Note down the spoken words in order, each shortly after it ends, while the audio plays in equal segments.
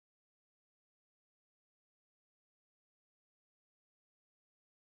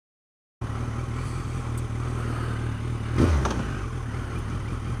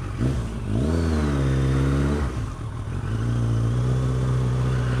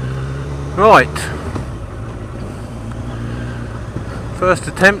Right, first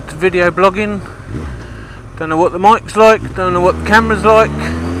attempt video blogging. Don't know what the mic's like, don't know what the camera's like.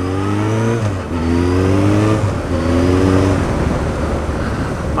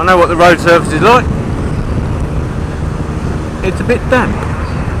 I know what the road surface is like. It's a bit damp.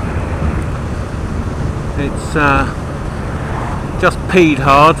 It's just peed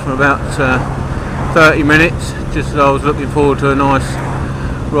hard for about 30 minutes, just as I was looking forward to a nice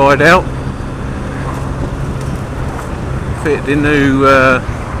ride out. Fitted the new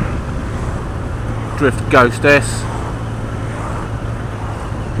Drift Ghost S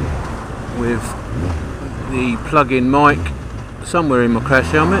with the plug-in mic somewhere in my crash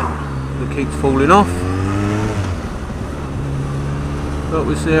helmet that keeps falling off, but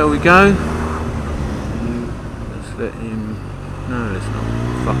we'll see how we go. Let's let him, no let's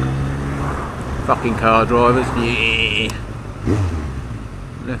not, fucking car drivers, yeah.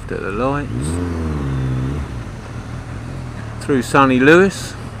 Left at the lights, through sunny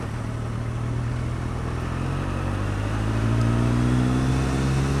Lewis.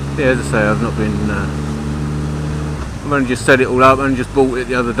 Yeah, as I say, I've not been I've only just set it all up and just bought it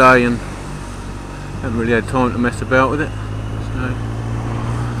the other day and haven't really had time to mess about with it, so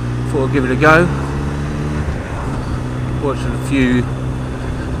thought I'd give it a go. Watched a few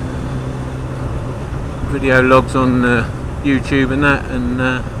video logs on YouTube and that, and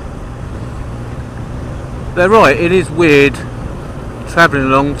they're right, it is weird travelling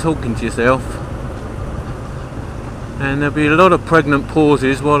along talking to yourself, and there'll be a lot of pregnant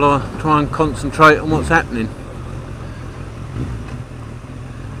pauses while I try and concentrate on what's happening.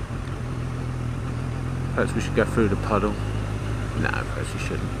 Perhaps we should go through the puddle. No, perhaps we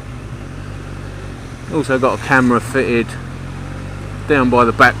shouldn't. Also got a camera fitted down by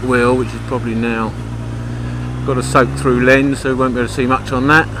the back wheel, which is probably now got a soak through lens, so we won't be able to see much on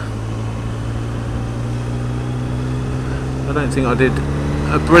that. I don't think I did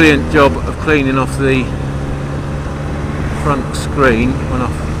a brilliant job of cleaning off the front screen when I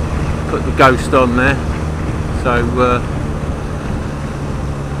put the Ghost on there, so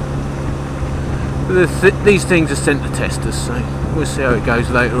these things are sent to testers, so we'll see how it goes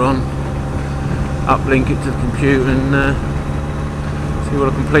later on. Uplink it to the computer and see what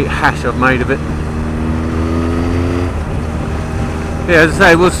a complete hash I've made of it. Yeah, as I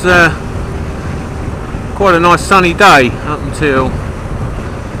say, it was quite a nice sunny day up until,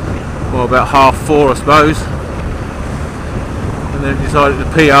 well, about 4:30 I suppose, and then decided to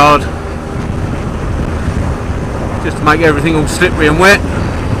pee hard just to make everything all slippery and wet.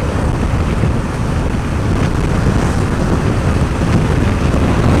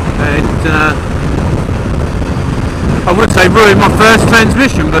 And I would say ruined my first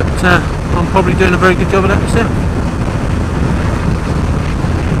transmission, but I'm probably doing a very good job of that myself.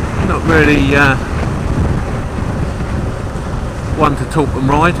 Not really one to talk and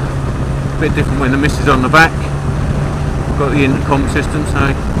ride. A bit different when the missus on the back. Got the intercom system,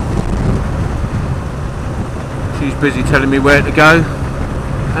 so she's busy telling me where to go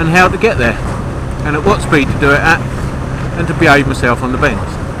and how to get there, and at what speed to do it at, and to behave myself on the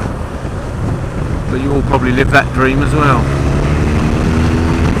bends. But you all probably live that dream as well.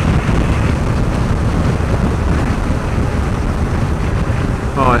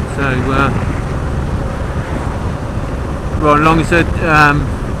 Right, so right along is a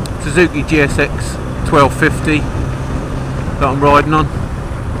Suzuki GSX 1250 that I'm riding on.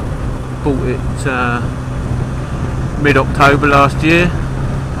 Bought it mid-October last year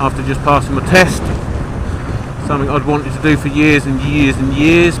after just passing my test. Something I'd wanted to do for years and years and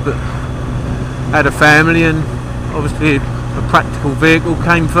years, but had a family and obviously a practical vehicle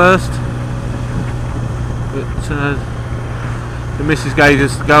came first. But the missus gave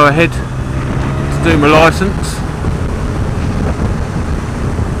us the go ahead to do my licence.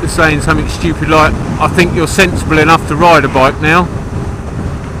 Just saying something stupid like, I think you're sensible enough to ride a bike now.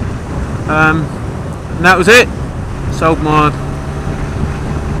 And that was it. Sold my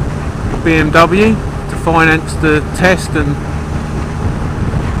BMW to finance the test and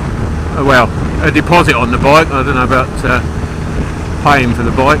well, a deposit on the bike. I don't know about paying for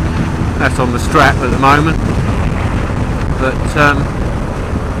the bike. That's on the strap at the moment. But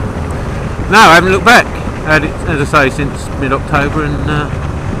no, I haven't looked back. I had it, as I say, since mid-October, and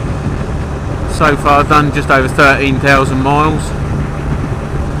so far I've done just over 13,000 miles.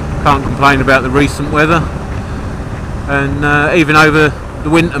 Can't complain about the recent weather, and even over the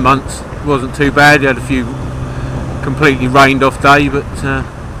winter months it wasn't too bad. You had a few completely rained off day, but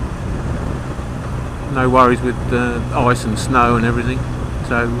no worries with ice and snow and everything.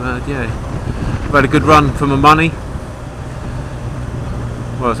 So yeah, I've had a good run for my money.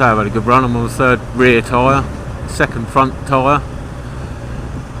 well, I say I've had a good run. I'm on the third rear tyre, second front tyre,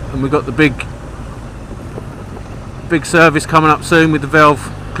 and we've got the big service coming up soon with the valve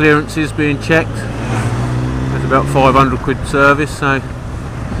clearances being checked. It's about 500 quid service, so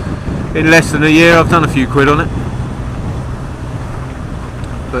in less than a year I've done a few quid on it.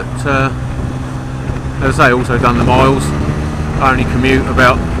 But as I say, also done the miles. I only commute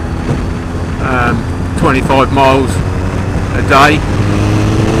about 25 miles a day,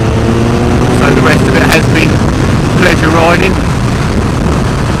 so the rest of it has been pleasure riding.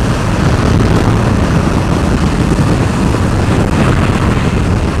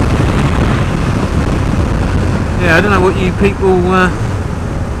 Yeah, I don't know what you people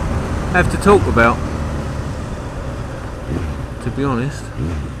have to talk about, to be honest.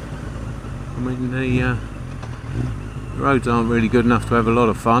 I mean, the roads aren't really good enough to have a lot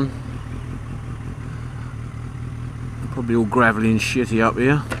of fun. Probably all gravelly and shitty up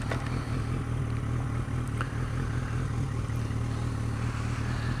here.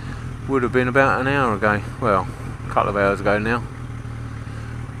 Would have been about an hour ago, well, a couple of hours ago now.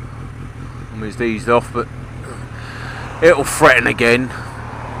 I mean, it's eased off, but it'll threaten again.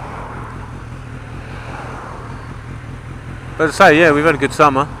 But as I say, yeah, we've had a good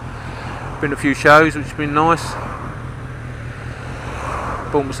summer. Been to a few shows, which has been nice.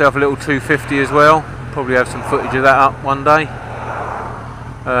 Bought myself a little 250 as well. Probably have some footage of that up one day.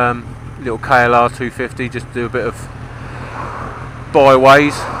 Little KLR 250, just to do a bit of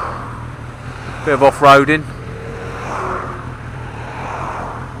byways, bit of off-roading.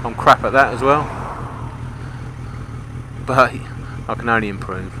 I'm crap at that as well, but I can only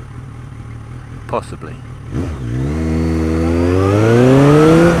improve, possibly.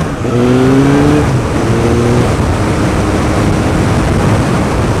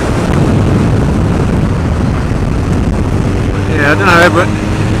 I don't know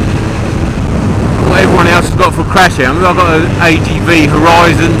what everyone else has got for a crash here. I mean, I've got an AGV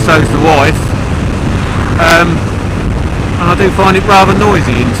Horizon, so's the wife, and I do find it rather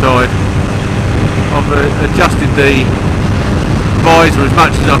noisy inside. I've adjusted the visor as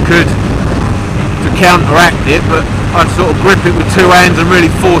much as I could to counteract it, but I'd sort of grip it with two hands and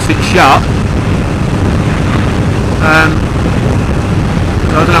really force it shut. I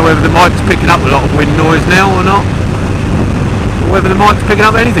don't know whether the mic's picking up a lot of wind noise now or not, whether the mic's picking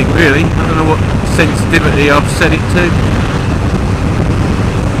up anything really. I don't know what sensitivity I've set it to,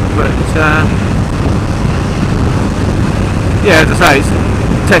 but yeah, as I say, it's a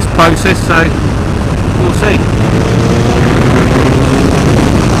test process, so we'll see.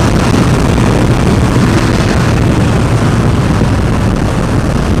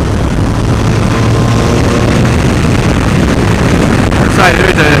 As I say, there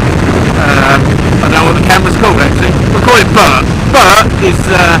is a I don't know what the camera's called actually. We'll call it Bert. Bert is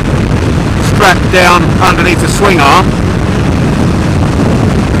strapped down underneath the swing arm.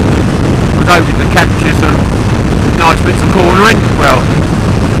 I was hoping to capture some nice bits of cornering. Well,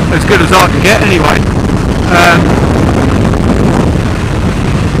 as good as I can get anyway.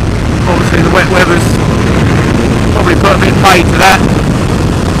 Obviously the wet weather's probably put a bit of paid to that.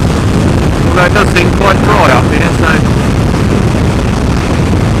 Although it does seem quite dry up here, so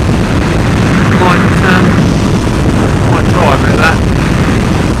might try a bit of that.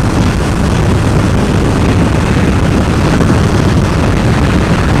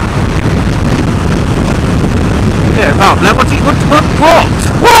 Yeah, apart from that, what do you talk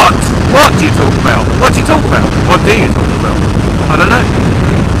about? What do you talk about? What do you talk about? I don't know.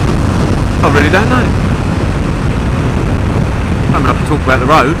 I really don't know. I mean, I can talk about the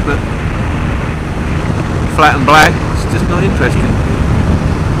road, but flat and black, it's just not interesting.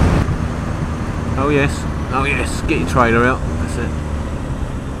 Oh yes, get your trailer out, that's it.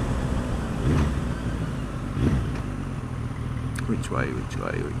 Which way?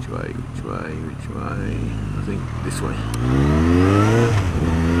 I think this way.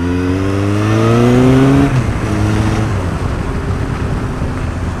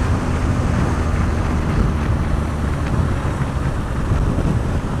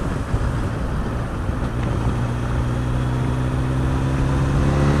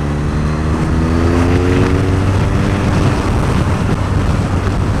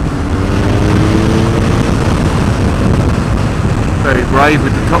 Very brave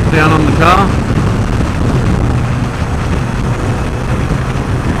with the top down on the car.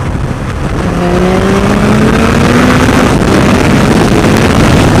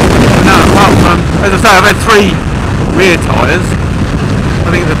 No, apart from, as I say, I've had 3 rear tyres. I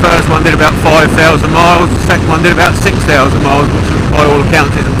think the first one did about 5,000 miles, the second one did about 6,000 miles, which by all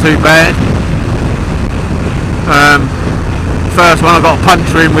accounts isn't too bad. First one I got a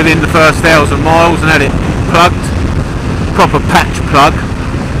puncture in within the first 1,000 miles and had it plugged, proper patch plug,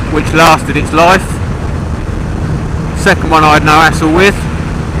 which lasted its life. Second one I had no hassle with.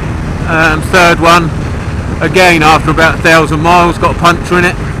 Third one, again after about 1,000 miles, got a puncture in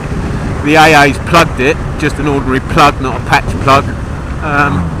it. The AA's plugged it, just an ordinary plug, not a patch plug.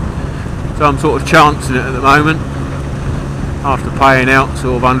 So I'm sort of chancing it at the moment, after paying out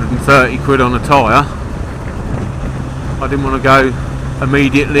sort of 130 quid on a tyre. I didn't want to go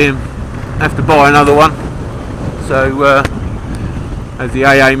immediately and have to buy another one. So as the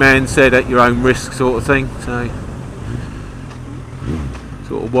AA man said, at your own risk sort of thing. So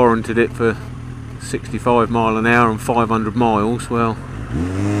sort of warranted it for 65 mile an hour and 500 miles. Well,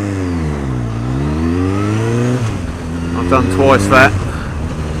 I've done twice that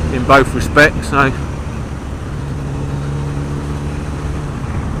in both respects. So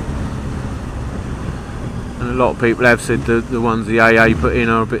and a lot of people have said the ones the AA put in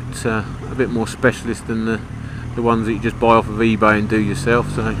are a bit more specialist than the ones that you just buy off of eBay and do yourself.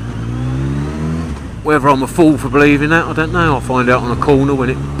 So whether I'm a fool for believing that, I don't know. I'll find out on a corner when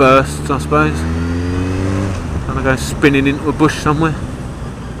it bursts, I suppose, and I go spinning into a bush somewhere.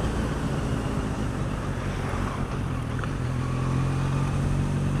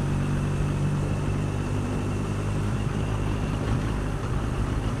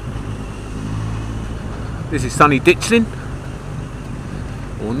 This is sunny Ditchling,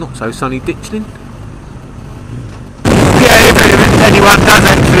 or not so sunny Ditchling. Yeah, if anyone does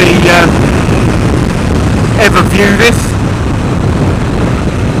actually ever view this,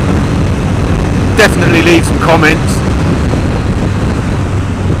 definitely leave some comments.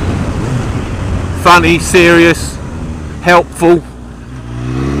 Funny, serious, helpful,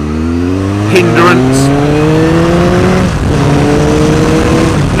 hindrance,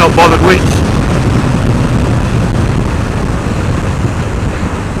 not bothered which.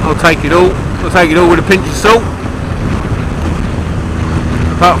 I'll take it all. I'll take it all with a pinch of salt.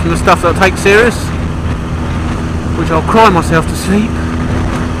 Apart from the stuff that I take serious, which I'll cry myself to sleep,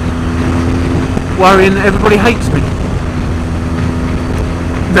 worrying that everybody hates me.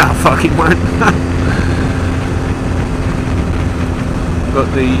 No, I fucking won't.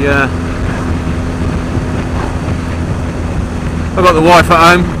 I've got the wife at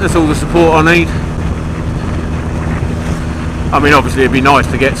home. That's all the support I need. I mean, obviously it'd be nice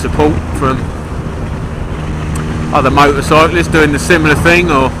to get support from other motorcyclists doing the similar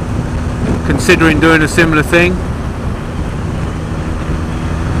thing or considering doing a similar thing.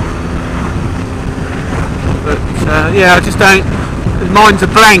 But yeah, I just don't. Mine's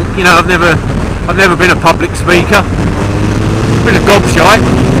a blank. You know, I've never been a public speaker. Been a gobshite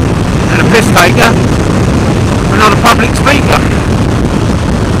and a piss taker, but not a public speaker.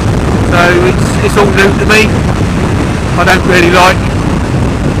 So it's all new to me. I don't really like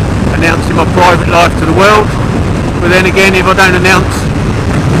announcing my private life to the world, but then again, if I don't announce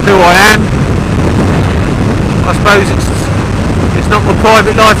who I am, I suppose it's not my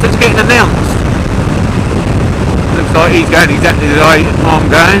private life that's getting announced. Looks like he's going exactly the way I'm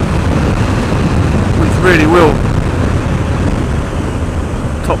going, which really will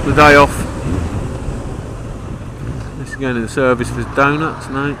top the day off. This is going to the service for donuts,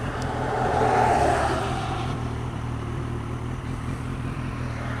 no?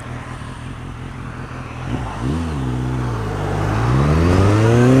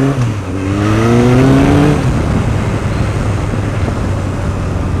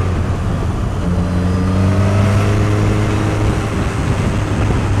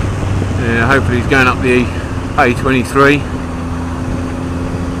 Hopefully he's going up the A23.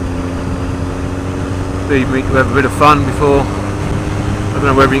 Leave me to have a bit of fun before, I don't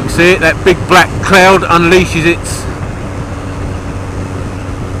know whether you can see it, that big black cloud unleashes its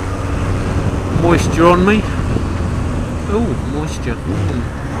moisture on me. Oh, moisture.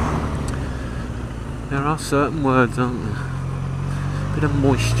 There are certain words, aren't there? Bit of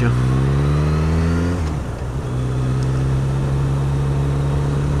moisture.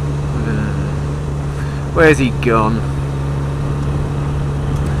 Where's he gone?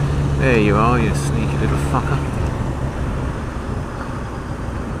 There you are, you sneaky little fucker.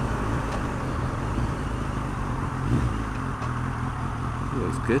 That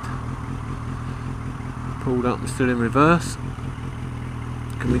was good. Pulled up and still in reverse.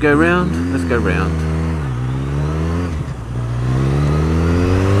 Can we go round? Let's go round.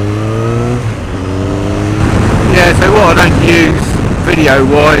 Yeah, so what I don't use video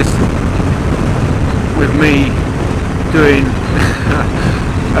wise, with me doing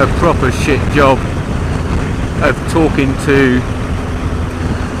a proper shit job of talking to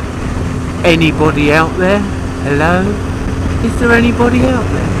anybody out there, hello, Is there anybody out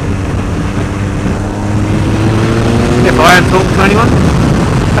there? If I am talking to anyone.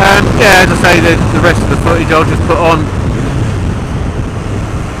 Yeah, as I say, the rest of the footage I'll just put on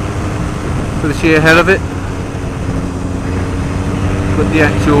for the sheer hell of it. But the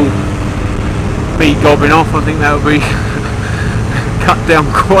actual me gobbing off, I think that would be cut down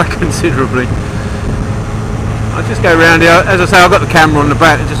quite considerably. I'll just go around here. As I say, I've got the camera on the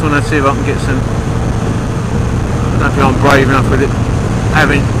back. I just want to see if I can get some. I don't think I'm brave enough with it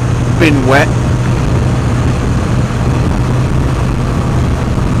having been wet.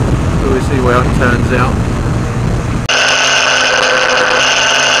 So we'll see how it turns out.